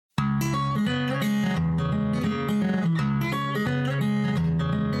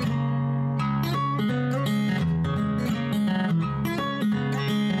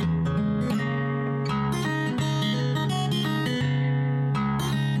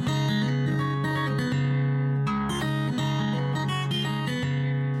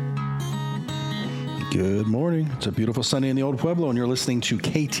Good morning. It's a beautiful Sunday in the Old Pueblo, and you're listening to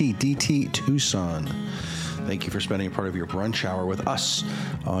KTDT Tucson. Thank you for spending part of your brunch hour with us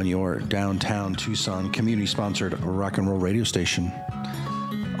on your downtown Tucson community-sponsored rock and roll radio station.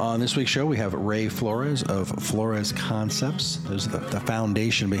 On this week's show, we have Ray Flores of Flores Concepts. There's the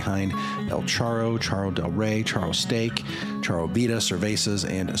foundation behind El Charro, Charro del Rey, Charro Steak, Charro Vida, Cervezas,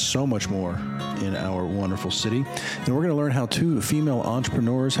 and so much more in our wonderful city. And we're going to learn how two female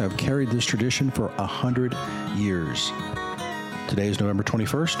entrepreneurs have carried this tradition for 100 years. Today is November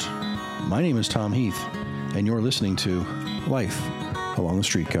 21st. My name is Tom Heath, and you're listening to Life Along the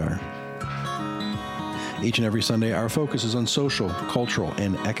Streetcar. Each and every Sunday, our focus is on social, cultural,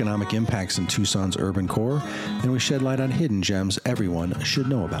 and economic impacts in Tucson's urban core, and we shed light on hidden gems everyone should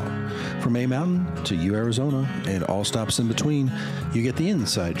know about. From A Mountain to U Arizona and all stops in between, you get the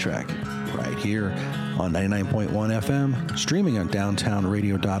inside track right here on 99.1 FM, streaming on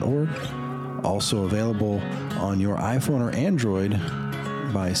downtownradio.org, also available on your iPhone or Android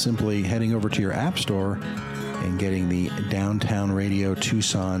by simply heading over to your app store and getting the Downtown Radio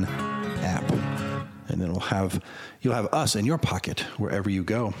Tucson app. And then you'll have us in your pocket wherever you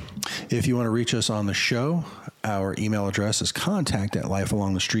go. If you want to reach us on the show, our email address is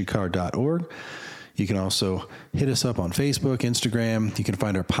contact@lifealongthestreetcar.org. You can also hit us up on Facebook, Instagram. You can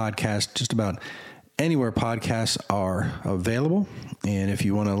find our podcast just about anywhere podcasts are available. And if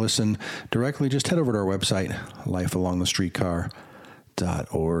you want to listen directly, just head over to our website,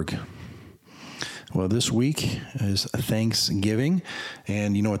 lifealongthestreetcar.org. Well, this week is Thanksgiving,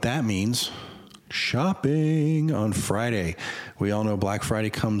 and you know what that means. Shopping on Friday. We all know Black Friday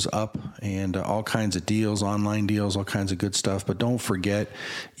comes up and all kinds of deals, online deals, all kinds of good stuff. But don't forget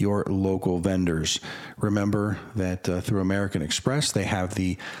your local vendors. Remember that through American Express, they have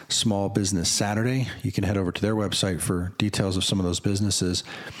the Small Business Saturday. You can head over to their website for details of some of those businesses.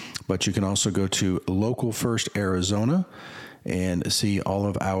 But you can also go to Local First Arizona and see all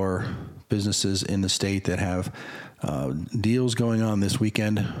of our businesses in the state that have deals going on this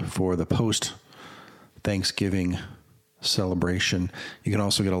weekend for the post-Thanksgiving celebration. You can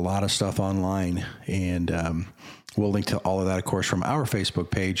also get a lot of stuff online, and we'll link to all of that, of course, from our Facebook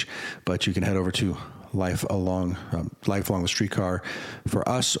page, but you can head over to Life Along the Streetcar for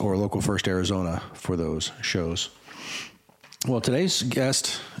us, or Local First Arizona for those shows. Well, today's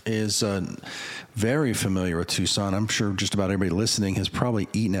guest is very familiar with Tucson. I'm sure just about everybody listening has probably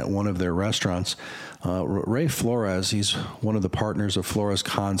eaten at one of their restaurants. Ray Flores, he's one of the partners of Flores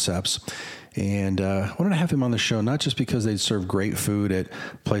Concepts. And I wanted to have him on the show, not just because they serve great food at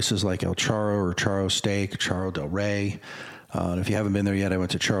places like El Charro or Charro Steak, Charro del Rey. And if you haven't been there yet, I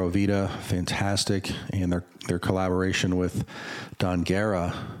went to Charro Vida, fantastic. And their collaboration with Don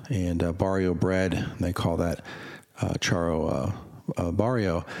Guerra and Barrio Bread, they call that Charro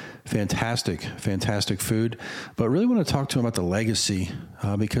Barrio. Fantastic food. But really want to talk to him about the legacy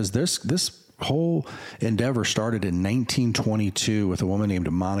because this whole endeavor started in 1922 with a woman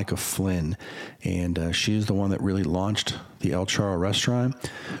named Monica Flynn, and she's the one that really launched the El Charro restaurant.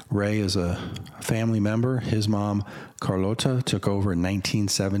 Ray is a family member. His mom, Carlota, took over in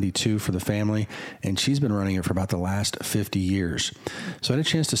 1972 for the family, and she's been running it for about the last 50 years. So I had a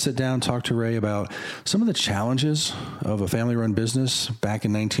chance to sit down and talk to Ray about some of the challenges of a family-run business back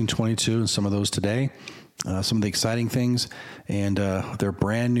in 1922 and some of those today. Some of the exciting things, and their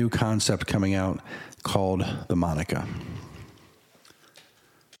brand new concept coming out called the Monica.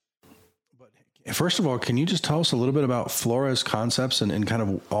 But first of all, can you just tell us a little bit about Flores Concepts and kind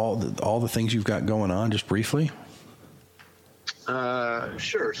of all the things you've got going on, just briefly?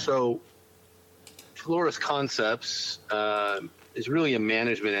 Sure. So Flores Concepts is really a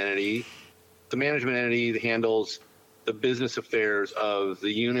management entity. The management entity that handles the business affairs of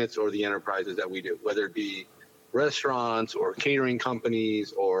the units or the enterprises that we do, whether it be restaurants or catering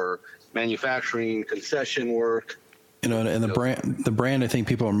companies or manufacturing, concession work. You know, and the brand I think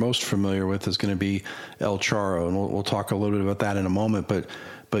people are most familiar with is going to be El Charro, and we'll talk a little bit about that in a moment. But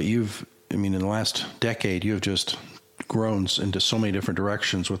in the last decade, you have just grown into so many different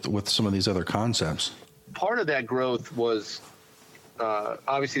directions with some of these other concepts. Part of that growth was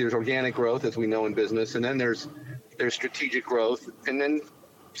obviously there's organic growth, as we know in business, and then there's strategic growth, and then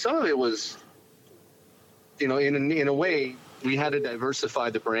some of it was, in a way, we had to diversify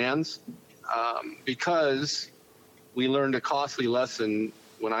the brands because we learned a costly lesson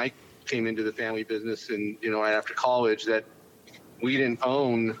when I came into the family business, and right after college, that we didn't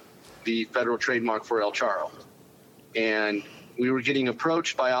own the federal trademark for El Charro, and we were getting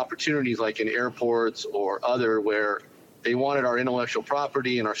approached by opportunities like in airports or other where they wanted our intellectual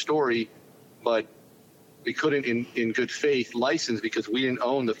property and our story, but we couldn't in good faith license because we didn't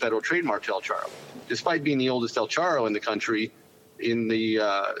own the federal trademark to El Charro. despite being the oldest El Charro in the country, in the,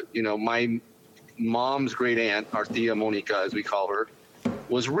 my mom's great aunt, our Tia Monica, as we call her,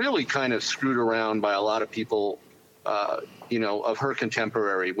 was really kind of screwed around by a lot of people, of her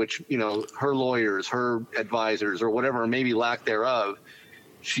contemporary, which, her lawyers, her advisors, or whatever, maybe lack thereof.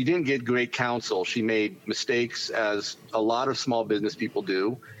 She didn't get great counsel. She made mistakes, as a lot of small business people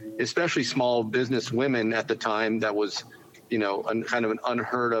do, especially small business women at the time. That was, kind of an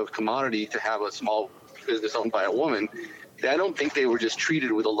unheard of commodity to have a small business owned by a woman. I don't think they were just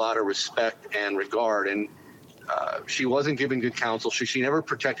treated with a lot of respect and regard. And she wasn't given good counsel. She never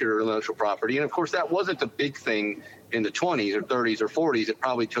protected her intellectual property. And of course, that wasn't a big thing in the 20s or 30s or 40s. It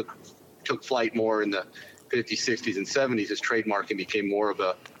probably took flight more in the 50s, 60s, and 70s as trademarking became more of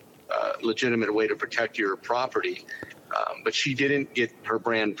a legitimate way to protect your property. But she didn't get her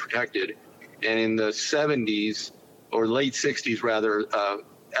brand protected. And in the 70s, or late 60s rather,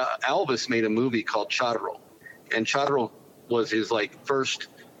 Elvis made a movie called Charro. And Charro was his first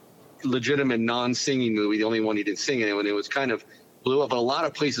legitimate non-singing movie, the only one he didn't sing in, and it was kind of blew up in a lot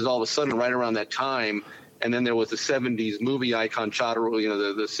of places all of a sudden right around that time. And then there was the 70s movie icon Charro,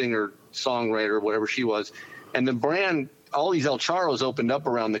 the singer, songwriter, whatever she was. And the brand, all these El Charros opened up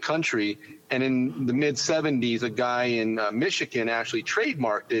around the country. And in the mid 70s, a guy in Michigan actually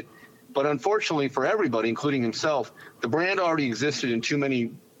trademarked it. But unfortunately for everybody, including himself, the brand already existed in too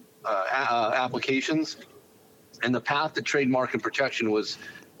many applications. And the path to trademark and protection was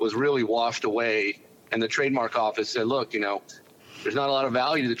really washed away. And the trademark office said, look, there's not a lot of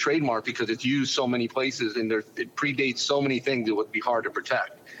value to the trademark because it's used so many places and it predates so many things that would be hard to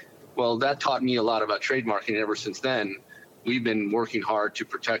protect. Well, that taught me a lot about trademarking. And ever since then, we've been working hard to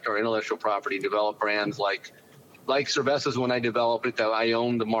protect our intellectual property, develop brands like Cerveza's. When I developed it, that I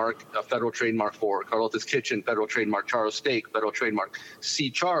own the mark, a federal trademark for. Carlota's Kitchen, federal trademark. Charro Steak, federal trademark.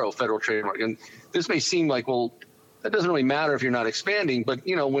 C. Charro, federal trademark. And this may seem like, well, that doesn't really matter if you're not expanding. But,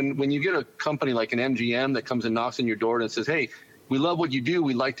 when you get a company like an MGM that comes and knocks on your door and says, hey, we love what you do,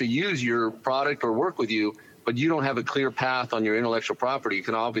 we'd like to use your product or work with you, but you don't have a clear path on your intellectual property, you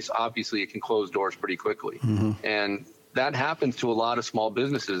can obviously it can close doors pretty quickly. Mm-hmm. And that happens to a lot of small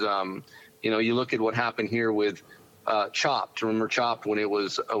businesses. You look at what happened here with Chopped. Remember Chopped when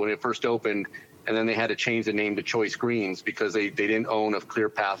it first opened, and then they had to change the name to Choice Greens because they didn't own a clear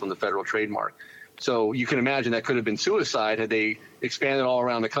path on the federal trademark. So you can imagine that could have been suicide had they expanded all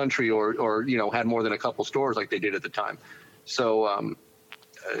around the country or had more than a couple stores like they did at the time. So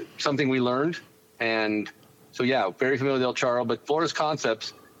something we learned. And so, yeah, very familiar with El Charro. But Flores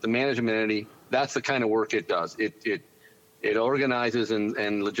Concepts, the management entity, that's the kind of work it does. It organizes and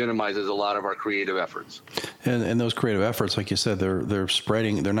legitimizes a lot of our creative efforts. And those creative efforts, like you said, they're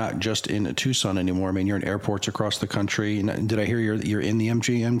spreading. They're not just in Tucson anymore. I mean, you're in airports across the country. Did I hear you're in the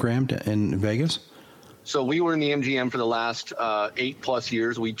MGM, Graham, in Vegas? So we were in the MGM for the last 8+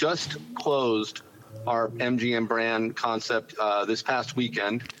 years. We just closed our MGM brand concept this past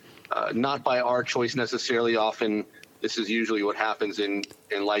weekend, not by our choice necessarily. Often this is usually what happens in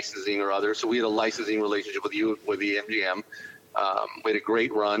licensing or others. So we had a licensing relationship with the MGM. We had a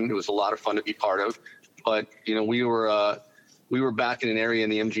great run. It was a lot of fun to be part of. But we were back in an area in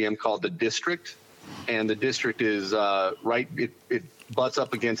the MGM called the District, and the District is right. It butts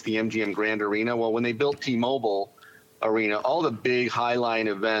up against the MGM Grand Arena. Well, when they built T-Mobile Arena, all the big highline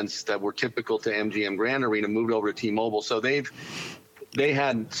events that were typical to MGM Grand Arena moved over to T-Mobile. So they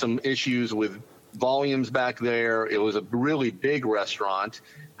had some issues with volumes back there. It was a really big restaurant,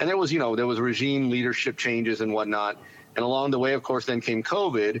 and there was regime leadership changes and whatnot. And along the way, of course, then came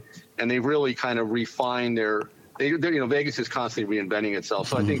COVID, and they really kind of refined Vegas is constantly reinventing itself.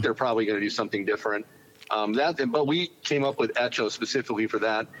 So I think they're probably going to do something different. But we came up with Echo specifically for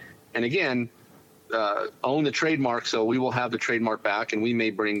that. And again, own the trademark, so we will have the trademark back, and we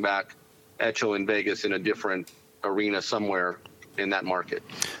may bring back Echo in Vegas in a different arena somewhere in that market.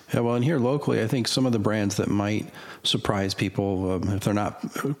 Yeah, well, and here locally, I think some of the brands that might surprise people if they're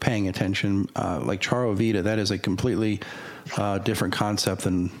not paying attention, like Charro Vita, that is a completely different concept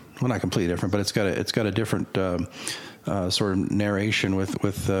than, well, not completely different, but it's got a different sort of narration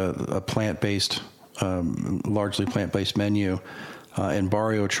with a plant-based, largely plant-based menu. And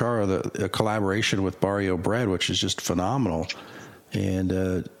Barrio Charro, a collaboration with Barrio Bread, which is just phenomenal, and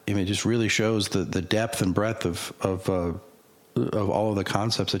it just really shows the depth and breadth of all of the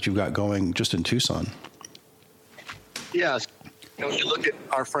concepts that you've got going just in Tucson. Yes. You look at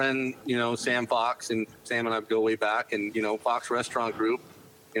our friend, Sam Fox, and Sam and I go way back, and, Fox Restaurant Group,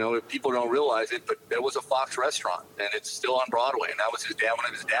 people don't realize it, but there was a Fox restaurant, and it's still on Broadway, and that was one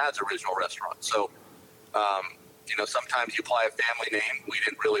of his dad's original restaurants. So, sometimes you apply a family name. We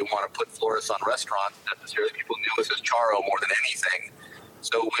didn't really want to put Flores on restaurants necessarily. People knew us as Charo more than anything.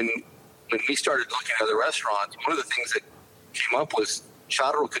 So when we started looking at other restaurants, one of the things that came up was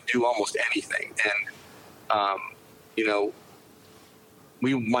Charo could do almost anything. And,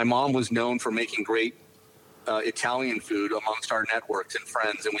 my mom was known for making great Italian food amongst our networks and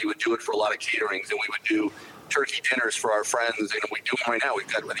friends, and we would do it for a lot of caterings, and we would do turkey dinners for our friends. We do them right now. I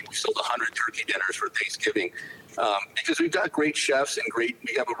think we sold 100 turkey dinners for Thanksgiving because we've got great chefs and we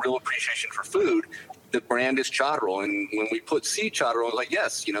have a real appreciation for food. The brand is Charo, and when we put C Charo, I was like,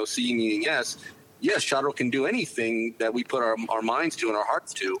 yes, C meaning yes, Charo can do anything that we put our minds to and our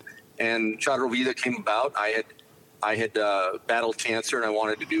hearts to. And Charo Vida came about. I had battled cancer, and I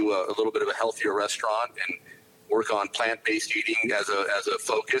wanted to do a little bit of a healthier restaurant and work on plant-based eating as a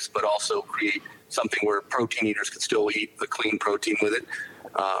focus, but also create something where protein eaters could still eat the clean protein with it.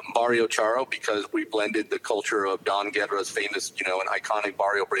 Barrio Charo, because we blended the culture of Don Guerra's famous, an iconic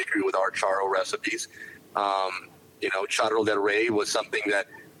barrio bakery with our Charo recipes. Charo del Rey was something that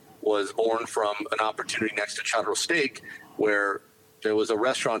was born from an opportunity next to Charo Steak, where there was a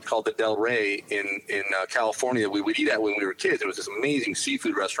restaurant called the Del Rey in California that we would eat at when we were kids. It was this amazing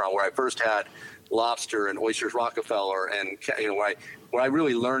seafood restaurant where I first had lobster and oysters Rockefeller, and where I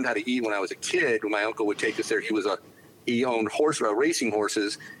really learned how to eat when I was a kid. When my uncle would take us there, he owned racing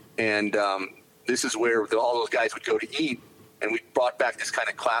horses, and this is where all those guys would go to eat. And we brought back this kind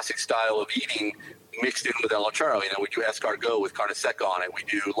of classic style of eating mixed in with El Charo. We do escargot with carne seca on it. We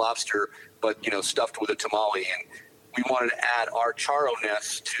do lobster, but stuffed with a tamale. And we wanted to add our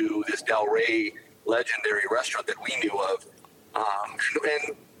Charo-ness to this Del Rey legendary restaurant that we knew of.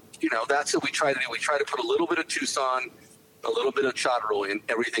 That's what we try to do. We try to put a little bit of Tucson, a little bit of Charo in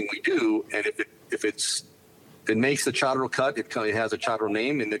everything we do. And if it makes the Charo cut, it has a Charo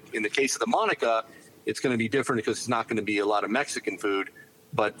name. In the case of the Monica, it's going to be different because it's not going to be a lot of Mexican food.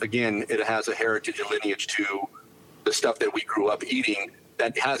 But again, it has a heritage and lineage to the stuff that we grew up eating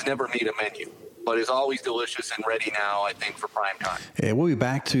that has never made a menu, but is always delicious and ready now, I think, for prime time. Hey, we'll be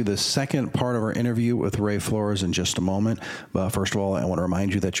back to the second part of our interview with Ray Flores in just a moment. But first of all, I want to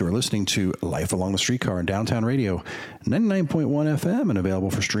remind you that you are listening to Life Along the Streetcar on Downtown Radio, 99.1 FM, and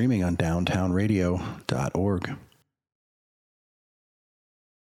available for streaming on downtownradio.org.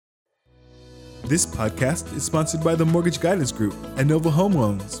 This podcast is sponsored by the Mortgage Guidance Group and Nova Home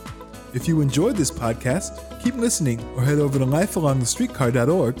Loans. If you enjoyed this podcast, keep listening or head over to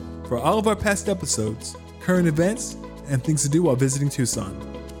lifealongthestreetcar.org for all of our past episodes, current events, and things to do while visiting Tucson.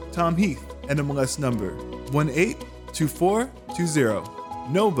 Tom Heath, NMLS number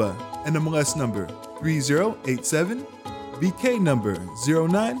 182420. Nova, NMLS number 3087. BK number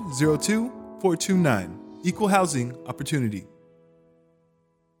 0902429. Equal housing opportunity.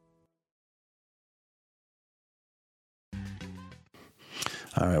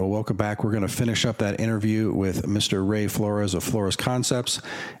 All right, well, welcome back. We're going to finish up that interview with Mr. Ray Flores of Flores Concepts.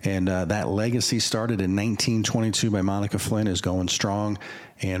 And that legacy started in 1922 by Monica Flynn is going strong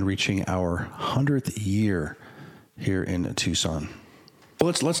and reaching our 100th year here in Tucson.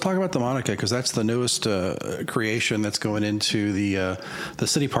 Well, let's talk about the Monica, because that's the newest creation that's going into the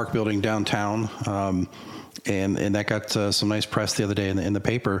City Park building downtown. And that got some nice press the other day in the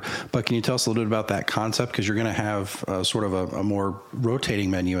paper. But can you tell us a little bit about that concept? Because you're going to have sort of a more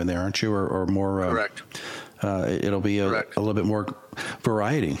rotating menu in there, aren't you? Or more? Correct. It'll be a little bit more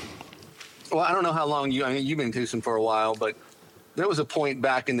variety. Well, I don't know how long you've been in Tucson for a while, but there was a point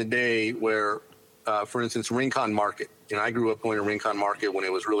back in the day where, for instance, Rincon Market. I grew up going to Rincon Market when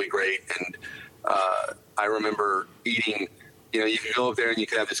it was really great, and I remember eating. You could go up there and you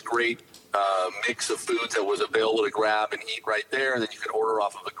could have this great mix of foods that was available to grab and eat right there. And then you could order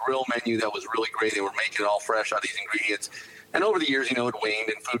off of a grill menu that was really great. They were making it all fresh out of these ingredients. And over the years, it waned,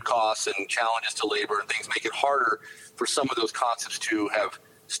 and food costs and challenges to labor and things make it harder for some of those concepts to have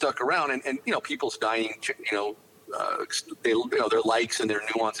stuck around. And people's dining, their likes and their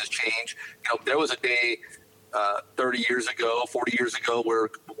nuances change. There was a day 30 years ago, 40 years ago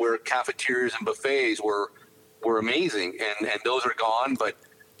where cafeterias and buffets were amazing, and those are gone. But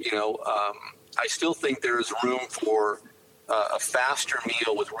I still think there is room for a faster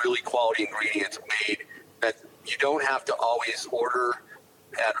meal with really quality ingredients made that you don't have to always order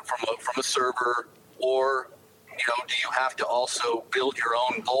from a server, or do you have to also build your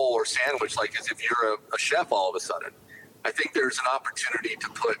own bowl or sandwich, like as if you're a chef all of a sudden. I think there's an opportunity to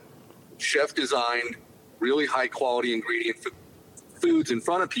put chef designed, really high quality ingredient foods in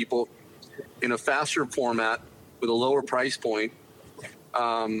front of people in a faster format with a lower price point,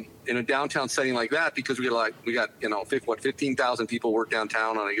 in a downtown setting like that, because we got 15,000 people work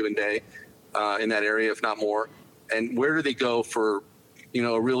downtown on a given day, in that area, if not more. And where do they go for,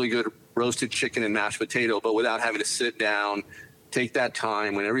 a really good roasted chicken and mashed potato, but without having to sit down, take that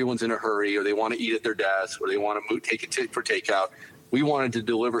time when everyone's in a hurry, or they want to eat at their desk, or they want to take it for takeout. We wanted to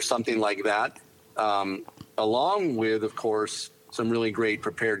deliver something like that, along with, of course, some really great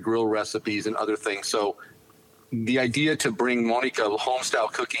prepared grill recipes and other things. So the idea to bring Monica home-style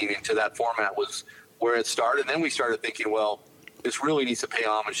cooking into that format was where it started. And then we started thinking, well, this really needs to pay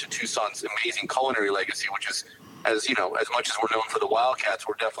homage to Tucson's amazing culinary legacy, which is, as much as we're known for the Wildcats,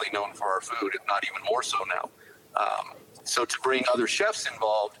 we're definitely known for our food, if not even more so now. So to bring other chefs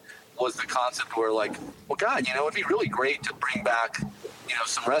involved was the concept where, like, well, God, it'd be really great to bring back,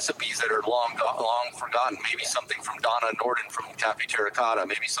 some recipes that are long forgotten. Maybe something from Donna Norden from Cafe Terracotta,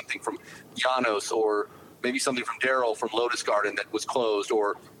 maybe something from Janos, or maybe something from Daryl from Lotus Garden that was closed,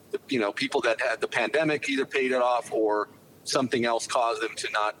 or, people that had the pandemic either paid it off or something else caused them to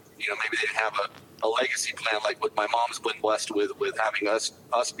not, maybe they didn't have a legacy plan like what my mom's been blessed with having us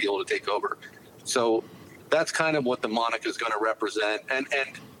be able to take over. So that's kind of what the Monica is going to represent. And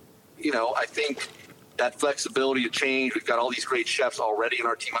I think that flexibility to change, we've got all these great chefs already in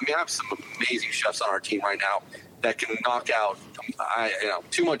our team. I mean, I have some amazing chefs on our team right now that can knock out,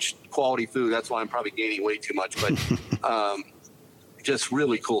 too much quality food. That's why I'm probably gaining way too much, but just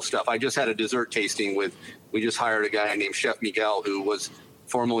really cool stuff. I just had a dessert tasting we just hired a guy named Chef Miguel, who was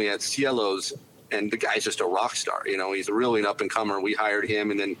formerly at Cielo's, and the guy's just a rock star. He's really an up-and-comer. We hired him,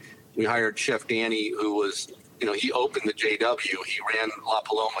 and then we hired Chef Danny, who was, he opened the JW. He ran La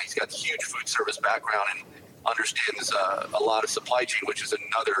Paloma. He's got a huge food service background and understands a lot of supply chain, which is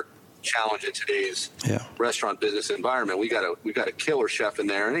another challenge in today's restaurant business environment. We got a killer chef in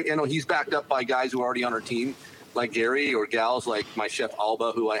there, and he's backed up by guys who are already on our team, like Gary, or gals like my Chef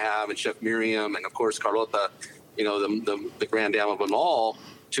Alba, who I have, and Chef Miriam, and of course Carlota, the grand dame of them all,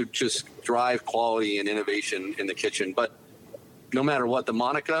 to just drive quality and innovation in the kitchen. But no matter what, the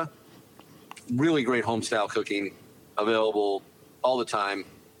Monica, really great home style cooking, available all the time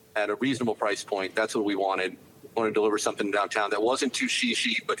at a reasonable price point. That's what we wanted. Want to deliver something downtown that wasn't too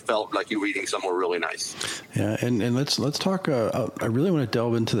she, but felt like you were eating somewhere really nice. Yeah, and let's talk. I really want to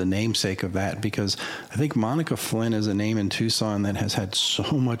delve into the namesake of that, because I think Monica Flynn is a name in Tucson that has had so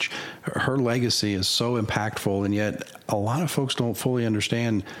much. Her legacy is so impactful, and yet a lot of folks don't fully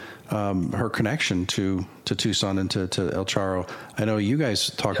understand her connection to Tucson and to El Charro. I know you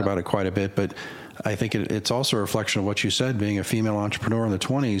guys talk about it quite a bit, but I think it's also a reflection of what you said, being a female entrepreneur in the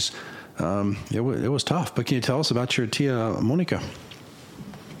 20s. It was tough, but can you tell us about your tia Monica?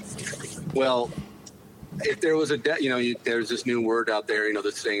 Well, if there was there's this new word out there,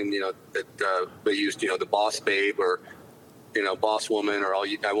 the same, that they used, the boss babe, or, boss woman, or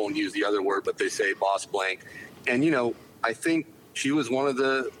I won't use the other word, but they say boss blank. And, I think she was one of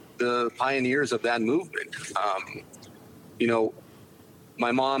the pioneers of that movement.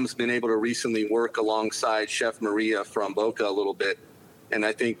 My mom's been able to recently work alongside Chef Maria from Boca a little bit. And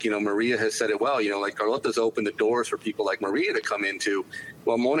I think, Maria has said it well, like Carlota's opened the doors for people like Maria to come into.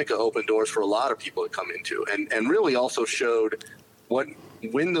 Well, Monica opened doors for a lot of people to come into, and really also showed when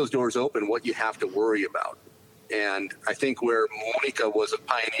those doors open, what you have to worry about. And I think where Monica was a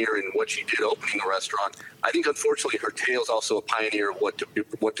pioneer in what she did opening a restaurant, I think unfortunately her tale is also a pioneer of what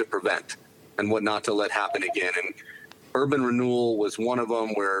to prevent and what not to let happen again. And urban renewal was one of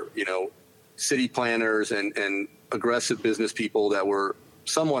them, where, city planners and aggressive business people that were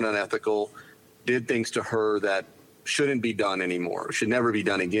somewhat unethical did things to her that shouldn't be done anymore, should never be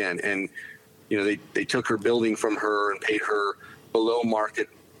done again. And, they took her building from her and paid her below market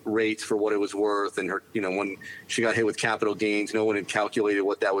rates for what it was worth. And her, when she got hit with capital gains, no one had calculated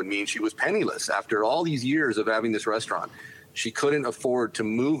what that would mean. She was penniless after all these years of having this restaurant. She couldn't afford to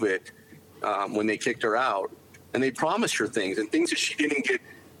move it when they kicked her out. And they promised her things that she didn't get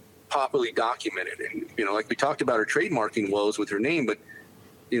properly documented. And, like we talked about her trademarking woes with her name, but,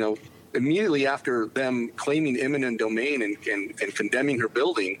 immediately after them claiming eminent domain and condemning her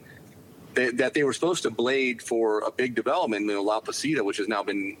building, that they were supposed to blade for a big development, La Placita, which has now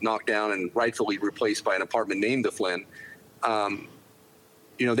been knocked down and rightfully replaced by an apartment named the Flynn.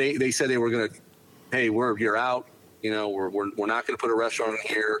 They said they were going to, hey, you're out. We're not going to put a restaurant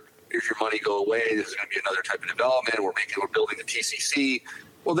in here. Here's your money, go away. This is going to be another type of development. We're building the TCC.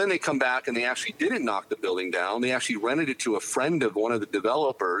 Well, then they come back and they actually didn't knock the building down. They actually rented it to a friend of one of the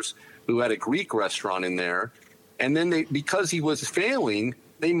developers who had a Greek restaurant in there. And then because he was failing,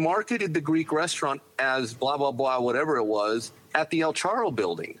 they marketed the Greek restaurant as blah, blah, blah, whatever it was, at the El Charro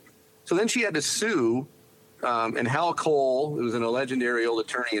building. So then she had to sue, and Hal Cole, who was a legendary old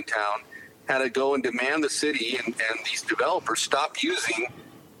attorney in town, had to go and demand the city and these developers stop using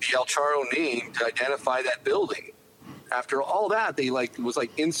the El Charro name to identify that building. after all that, they it was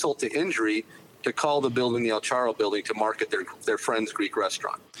like insult to injury to call the building the El Charro building to market their friend's Greek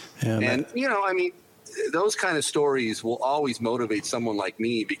restaurant. Yeah, and those kind of stories will always motivate someone like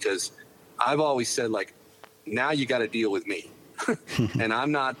me, because I've always said, now you got to deal with me. And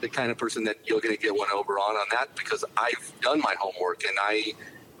I'm not the kind of person that you're going to get one over on that, because I've done my homework, and I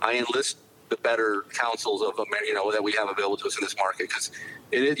enlist the better counsels of that we have available to us in this market, because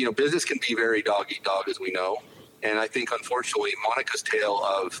it is, business can be very dog eat dog, as we know. And I think, unfortunately, Monica's tale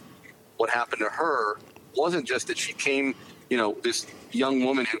of what happened to her wasn't just that she came, this young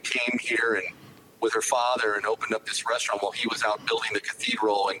woman who came here and with her father and opened up this restaurant while he was out building the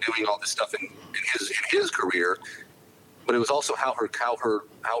cathedral and doing all this stuff in his career. But it was also how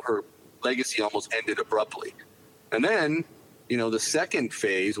her legacy almost ended abruptly. And then, the second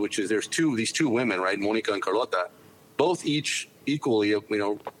phase, which is these two women, right, Monica and Carlota, both each equally,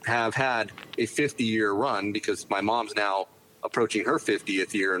 have had a 50-year run, because my mom's now approaching her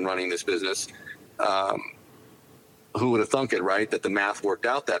 50th year in running this business. Who would have thunk it, right, that the math worked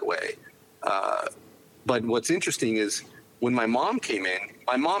out that way? But what's interesting is when my mom came in,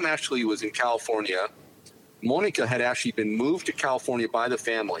 my mom actually was in California. Monica had actually been moved to California by the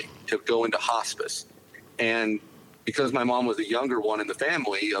family to go into hospice. And because my mom was the younger one in the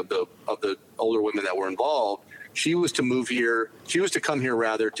family of the older women that were involved, she was to move here. She was to come here,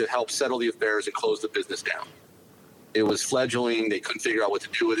 rather, to help settle the affairs and close the business down. It was fledgling. They couldn't figure out what to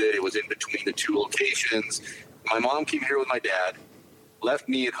do with it. It was in between the two locations. My mom came here with my dad, left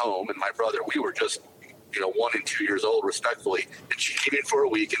me at home and my brother. We were just, 1 and 2 years old, respectfully. And she came in for a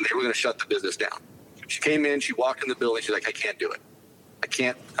week, and they were going to shut the business down. She came in, she walked in the building. She's like, I can't do it. I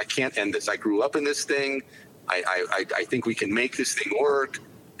can't end this. I grew up in this thing. I think we can make this thing work.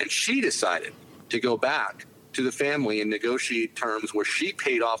 And she decided to go back to the family and negotiate terms where she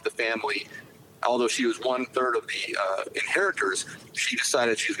paid off the family. Although she was 1/3 of the inheritors, she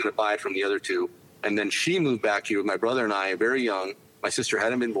decided she was going to buy it from the other two. And then she moved back here with my brother and I, very young. My sister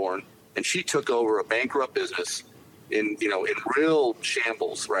hadn't been born. And she took over a bankrupt business in real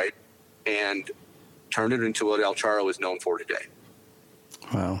shambles, right? And turned it into what El Charro is known for today.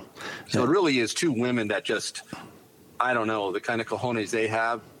 Wow. So it really is two women that just, I don't know, the kind of cojones they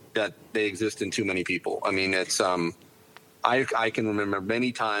have, that they exist in too many people. I mean, it's, I can remember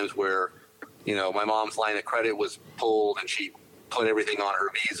many times where, my mom's line of credit was pulled and she put everything on her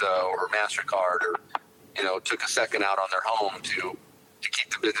Visa or MasterCard, or, took a second out on their home to keep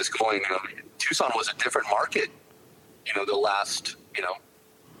the business going. Tucson was a different market, the last,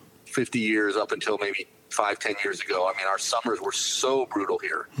 50 years up until maybe 5-10 years ago. I mean, our summers were so brutal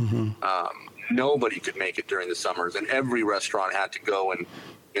here. Mm-hmm. Nobody could make it during the summers, and every restaurant had to go and,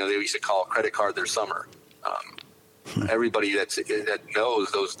 they used to call credit card their summer. Everybody that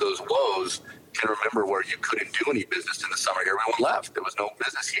knows those woes can remember where you couldn't do any business in the summer. Everyone left. There was no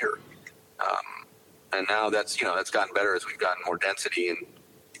business here. And now that's gotten better as we've gotten more density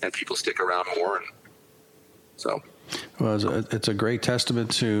and people stick around more. And so. Well, it's a great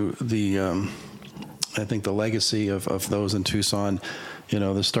testament to the, I think, the legacy of those in Tucson.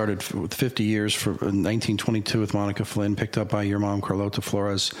 This started with 50 years in 1922 with Monica Flynn, picked up by your mom, Carlota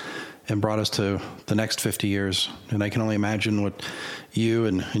Flores, and brought us to the next 50 years. And I can only imagine what you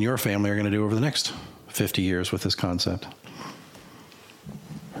and your family are going to do over the next 50 years with this concept.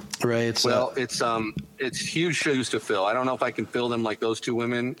 Right. It's huge shoes to fill. I don't know if I can fill them like those two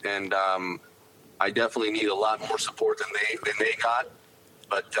women, and I definitely need a lot more support than they got.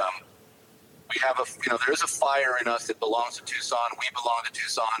 But we have there's a fire in us that belongs to Tucson. We belong to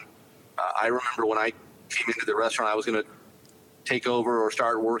Tucson. I remember when I came into the restaurant, I was going to take over or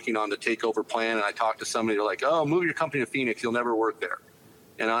start working on the takeover plan, and I talked to somebody. They're like, "Oh, move your company to Phoenix. You'll never work there."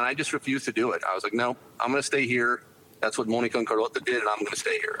 And I just refused to do it. I was like, "No, I'm going to stay here." That's what Monica and Carlota did, and I'm going to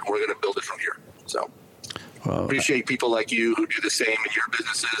stay here. And we're going to build it from here. So appreciate people like you who do the same in your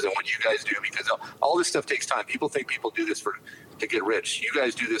businesses and what you guys do, because all this stuff takes time. People think people do this to get rich. You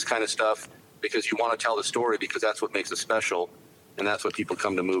guys do this kind of stuff because you want to tell the story, because that's what makes us special, and that's what people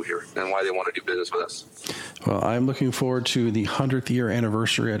come to move here and why they want to do business with us. Well, I'm looking forward to the 100th year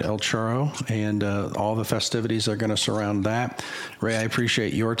anniversary at El Charro and all the festivities that are going to surround that. Ray, I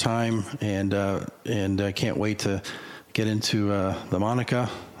appreciate your time, and I can't wait to get into the Monica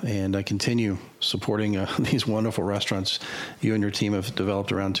and continue supporting these wonderful restaurants you and your team have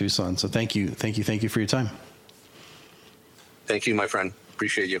developed around Tucson. So thank you for your time. Thank you, my friend.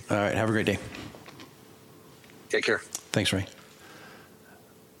 Appreciate you. All right. Have a great day. Take care. Thanks, Ray.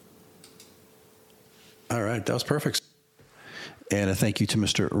 All right. That was perfect. And a thank you to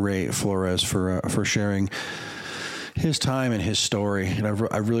Mr. Ray Flores for sharing his time and his story. And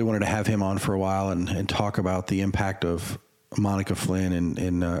I really wanted to have him on for a while and talk about the impact of Monica Flynn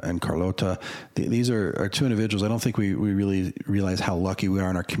and Carlota. These are two individuals. I don't think we really realize how lucky we are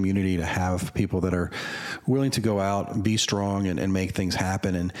in our community to have people that are willing to go out, be strong, and make things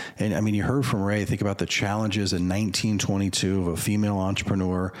happen. And I mean, you heard from Ray, think about the challenges in 1922 of a female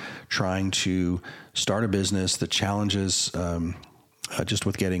entrepreneur trying to start a business, the challenges just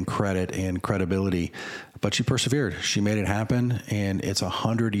with getting credit and credibility. But she persevered. She made it happen, and it's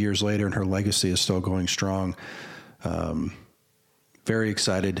 100 years later, and her legacy is still going strong. Very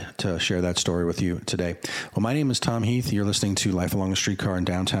excited to share that story with you today. Well, my name is Tom Heath. You're listening to Life Along the Streetcar on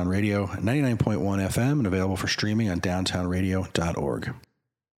Downtown Radio, 99.1 FM, and available for streaming on downtownradio.org.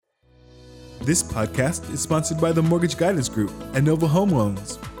 This podcast is sponsored by the Mortgage Guidance Group and Nova Home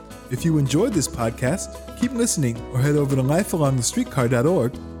Loans. If you enjoyed this podcast, keep listening or head over to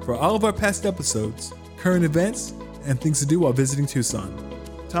lifealongthestreetcar.org for all of our past episodes, current events, and things to do while visiting Tucson.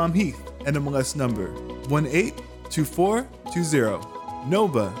 Tom Heath, NMLS number 182420.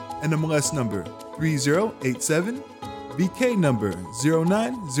 Nova, NMLS number 3087. BK number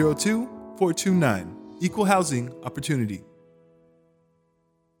 0902429. Equal housing opportunity.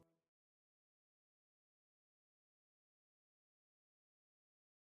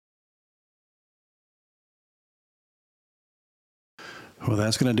 Well,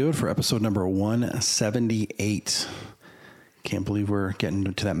 that's going to do it for episode number 178. Can't believe we're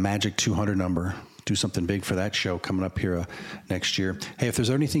getting to that magic 200 number. Do something big for that show coming up here next year. Hey, if there's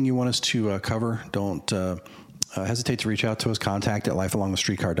anything you want us to cover, don't hesitate to reach out to us. Contact at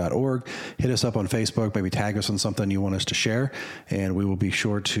lifealongthestreetcar.org. Hit us up on Facebook. Maybe tag us on something you want us to share, and we will be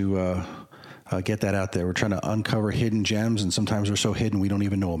sure to get that out there. We're trying to uncover hidden gems, and sometimes they're so hidden we don't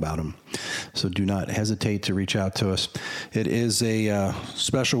even know about them. So do not hesitate to reach out to us. It is a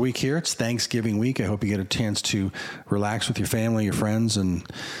special week here. It's Thanksgiving week. I hope you get a chance to relax with your family, your friends, and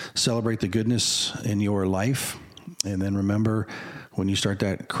celebrate the goodness in your life. And then remember, when you start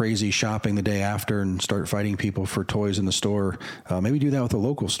that crazy shopping the day after and start fighting people for toys in the store, maybe do that with a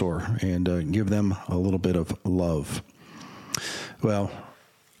local store and give them a little bit of love. Well,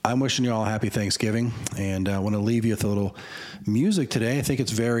 I'm wishing you all a happy Thanksgiving, and I want to leave you with a little music today. I think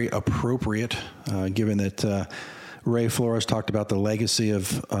it's very appropriate, given that Ray Flores talked about the legacy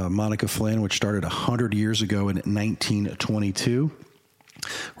of Monica Flynn, which started 100 years ago in 1922.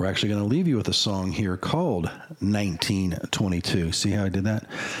 We're actually going to leave you with a song here called 1922. See how I did that?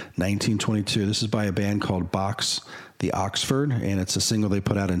 1922. This is by a band called Box the Oxford, and it's a single they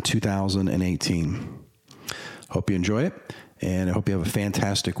put out in 2018. Hope you enjoy it. And I hope you have a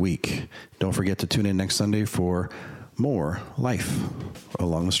fantastic week. Don't forget to tune in next Sunday for more Life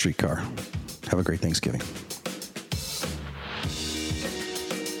Along the Streetcar. Have a great Thanksgiving.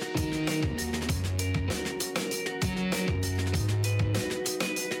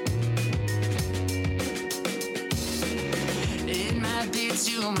 It might be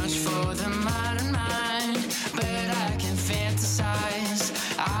too much for the modern